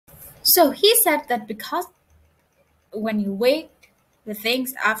So he said that because when you weigh the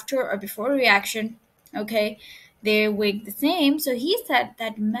things after or before reaction, okay, they weigh the same. So he said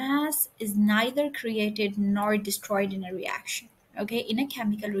that mass is neither created nor destroyed in a reaction. Okay, in a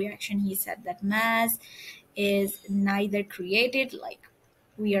chemical reaction, he said that mass is neither created, like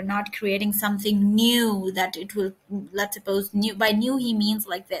we are not creating something new that it will, let's suppose new, by new he means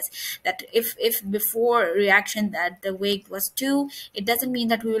like this, that if before reaction that the weight was 2, it doesn't mean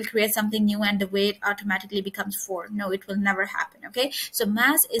that we will create something new and the weight automatically becomes 4. No, it will never happen. Okay, so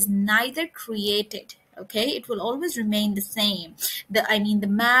mass is neither created, okay, it will always remain the same, the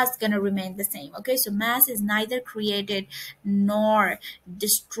mass gonna remain the same. Okay, so mass is neither created nor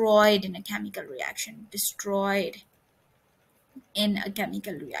destroyed in a chemical reaction. Destroyed in a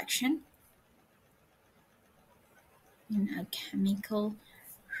chemical reaction. In a chemical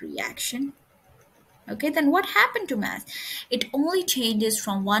reaction. Okay, then what happened to mass? It only changes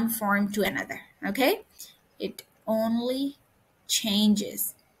from one form to another. Okay, it only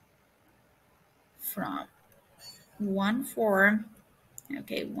changes from one form,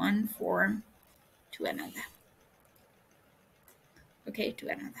 okay, one form to another. Okay, to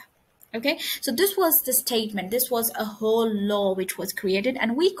another. Okay, so this was the statement. This was a whole law which was created,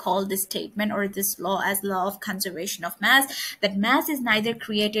 and we call this statement or this law as law of conservation of mass, that mass is neither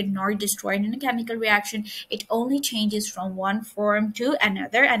created nor destroyed in a chemical reaction. It only changes from one form to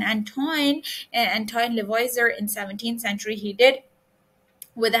another. And Antoine Lavoisier in 17th century, he did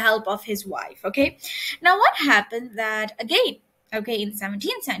with the help of his wife. Okay, now what happened that again, okay, in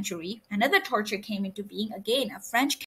 17th century, another torture came into being. Again, a French